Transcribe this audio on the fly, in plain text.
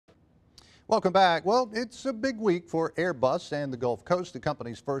Welcome back. Well, it's a big week for Airbus and the Gulf Coast. The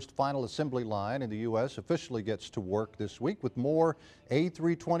company's first final assembly line in the U.S. officially gets to work this week with more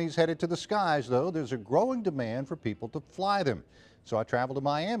A320s headed to the skies, though. There's a growing demand for people to fly them. So I traveled to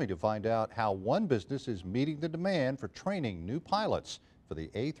Miami to find out how one business is meeting the demand for training new pilots for the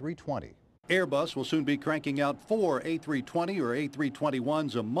A320. Airbus will soon be cranking out 4 A320 or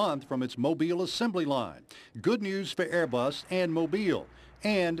A321s a month from its Mobile assembly line. Good news for Airbus and Mobile,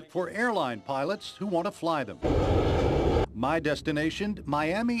 and for airline pilots who want to fly them. My destination,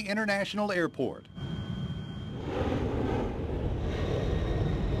 Miami International Airport.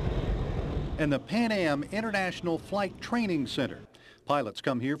 And the Pan Am International Flight Training Center. Pilots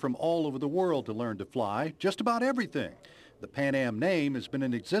come here from all over the world to learn to fly just about everything. The Pan Am name has been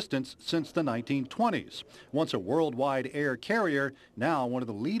in existence since the 1920s. Once a worldwide air carrier, now one of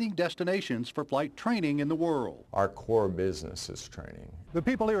the leading destinations for flight training in the world. Our core business is training. The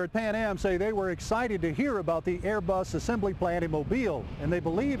people here at Pan Am say they were excited to hear about the Airbus assembly plant in Mobile, and they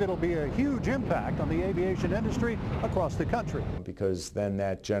believe it'll be a huge impact on the aviation industry across the country. Because then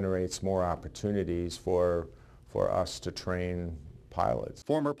that generates more opportunities for us to train pilots.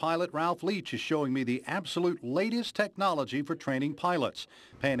 Former pilot Ralph Leach is showing me the absolute latest technology for training pilots.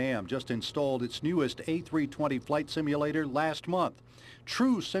 Pan Am just installed its newest A320 flight simulator last month.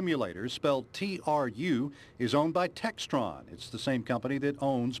 True Simulators, spelled TRU, is owned by Textron. It's the same company that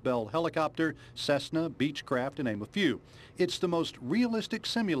owns Bell Helicopter, Cessna, Beechcraft, to name a few. It's the most realistic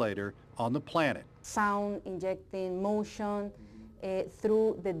simulator on the planet. Sound injecting motion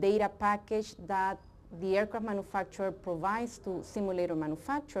through the data package that the aircraft manufacturer provides to simulator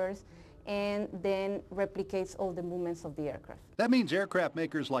manufacturers, and then replicates all the movements of the aircraft. That means aircraft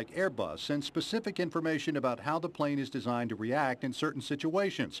makers like Airbus send specific information about how the plane is designed to react in certain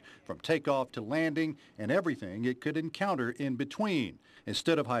situations, from takeoff to landing and everything it could encounter in between.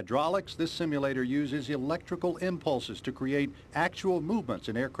 Instead of hydraulics, this simulator uses electrical impulses to create actual movements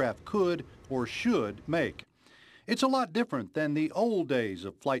an aircraft could or should make. It's a lot different than the old days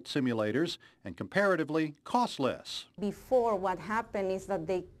of flight simulators and comparatively cost less. Before, what happened is that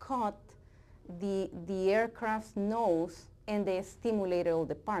they cut the aircraft's nose and they stimulated all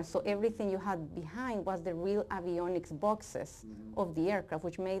the parts. So everything you had behind was the real avionics boxes of the aircraft,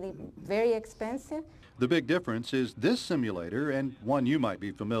 which made it very expensive. The big difference is this simulator, and one you might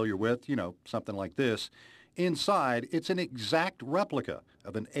be familiar with, something like this. Inside, it's an exact replica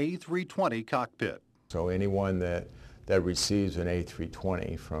of an A320 cockpit. So anyone that receives an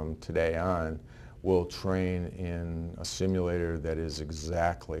A320 from today on will train in a simulator that is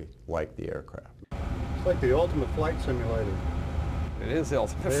exactly like the aircraft. It's like the ultimate flight simulator. It is the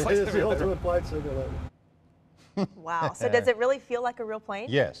ultimate flight simulator. It is the ultimate flight simulator. Wow. So does it really feel like a real plane?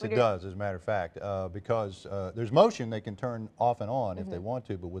 Yes, it does, as a matter of fact, because there's motion they can turn off and on if they want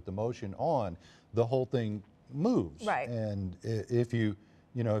to, but with the motion on, the whole thing moves. Right. And if you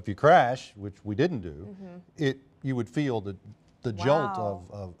crash, which we didn't do, you would feel the jolt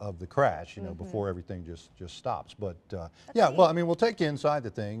of the crash, before everything just stops. But yeah, well, I mean, we'll take you inside the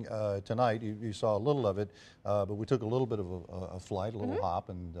thing tonight. You saw a little of it, but we took a little bit of a flight, a little hop,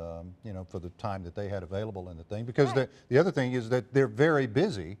 and for the time that they had available in the thing. Because the other thing is that they're very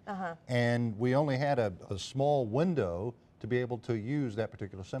busy, and we only had a small window to be able to use that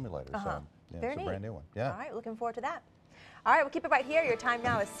particular simulator. So it's a brand new one. Yeah. All right, looking forward to that. All right, we'll keep it right here. Your time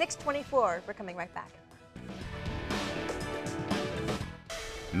now is 6:24. We're coming right back.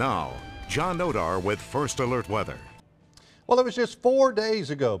 Now, John Nodar with First Alert Weather. Well, it was just 4 days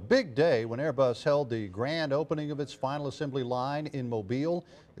ago, big day, when Airbus held the grand opening of its final assembly line in Mobile.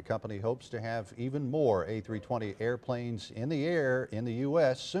 The company hopes to have even more A320 airplanes in the air in the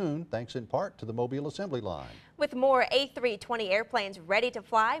U.S. soon, thanks in part to the Mobile assembly line. With more A320 airplanes ready to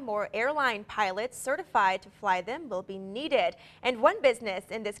fly, more airline pilots certified to fly them will be needed. And one business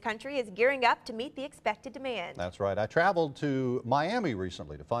in this country is gearing up to meet the expected demand. That's right. I traveled to Miami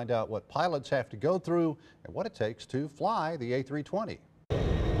recently to find out what pilots have to go through and what it takes to fly the A320.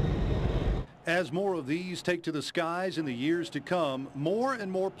 As more of these take to the skies in the years to come, more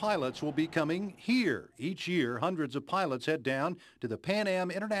and more pilots will be coming here. Each year, hundreds of pilots head down to the Pan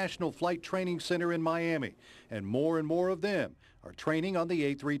Am International Flight Training Center in Miami, and more of them are training on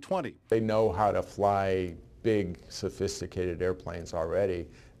the A320. They know how to fly big, sophisticated airplanes already.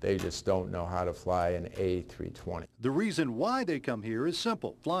 They just don't know how to fly an A320. The reason why they come here is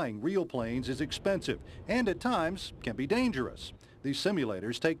simple. Flying real planes is expensive and at times can be dangerous. These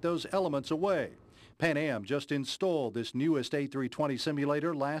simulators take those elements away. Pan Am just installed this newest A320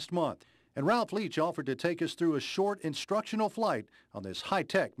 simulator last month, and Ralph Leach offered to take us through a short instructional flight on this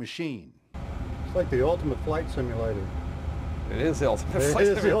high-tech machine. It's like the ultimate flight simulator. It is the ultimate It flight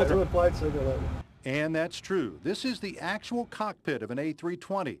is the simulator. ultimate flight simulator. And that's true. This is the actual cockpit of an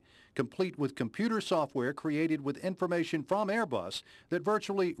A320, complete with computer software created with information from Airbus that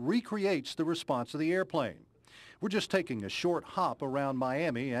virtually recreates the response of the airplane. We're just taking a short hop around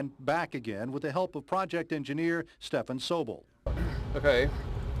Miami and back again with the help of project engineer Stefan Sobel. Okay,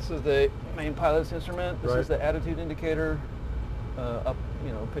 this is the main pilot's instrument. This Right. is the attitude indicator. Up,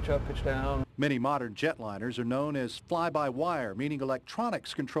 pitch up, pitch down. Many modern jetliners are known as fly-by-wire, meaning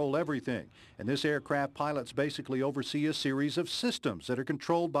electronics control everything. And this aircraft, pilots basically oversee a series of systems that are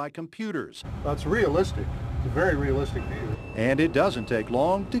controlled by computers. That's realistic. It's a very realistic view. And it doesn't take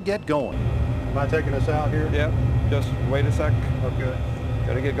long to get going. Am I taking us out here? Yep, just wait a sec. Okay.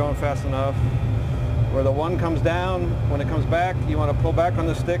 Got to get going fast enough. Where the one comes down, when it comes back, you want to pull back on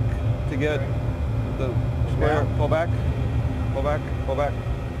the stick to get the square. Down. Pull back, pull back, pull back.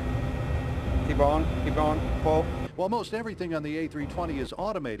 Keep going, pull. While most everything on the A320 is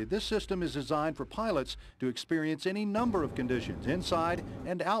automated, this system is designed for pilots to experience any number of conditions inside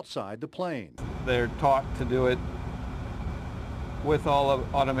and outside the plane. They're taught to do it with all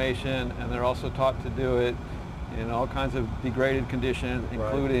of automation, and they're also taught to do it in all kinds of degraded conditions,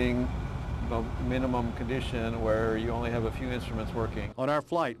 including the minimum condition where you only have a few instruments working. On our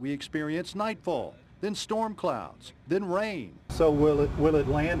flight, we experience nightfall, then storm clouds, then rain. So will it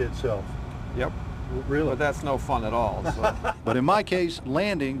land itself? Yep. Really? But that's no fun at all. So. But in my case,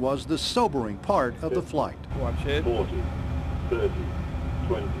 landing was the sobering part of the flight. Watch it. 40, 30,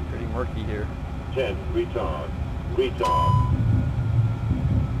 20, Pretty murky here. 10, retard, retard.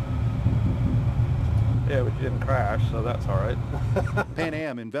 Yeah, but you didn't crash, so that's all right. Pan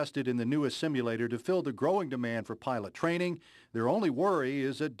Am invested in the newest simulator to fill the growing demand for pilot training. Their only worry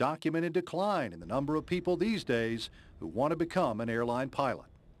is a documented decline in the number of people these days who want to become an airline pilot.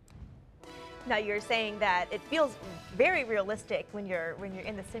 Now you're saying that it feels very realistic when you're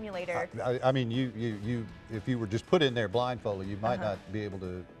in the simulator. I mean, you if you were just put in there blindfolded, you might not be able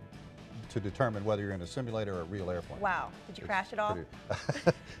to determine whether you're in a simulator or a real airplane. Wow. Did you crash at all?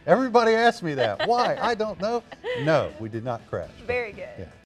 Everybody asks me that. Why? I don't know. No, we did not crash. Very good. Yeah.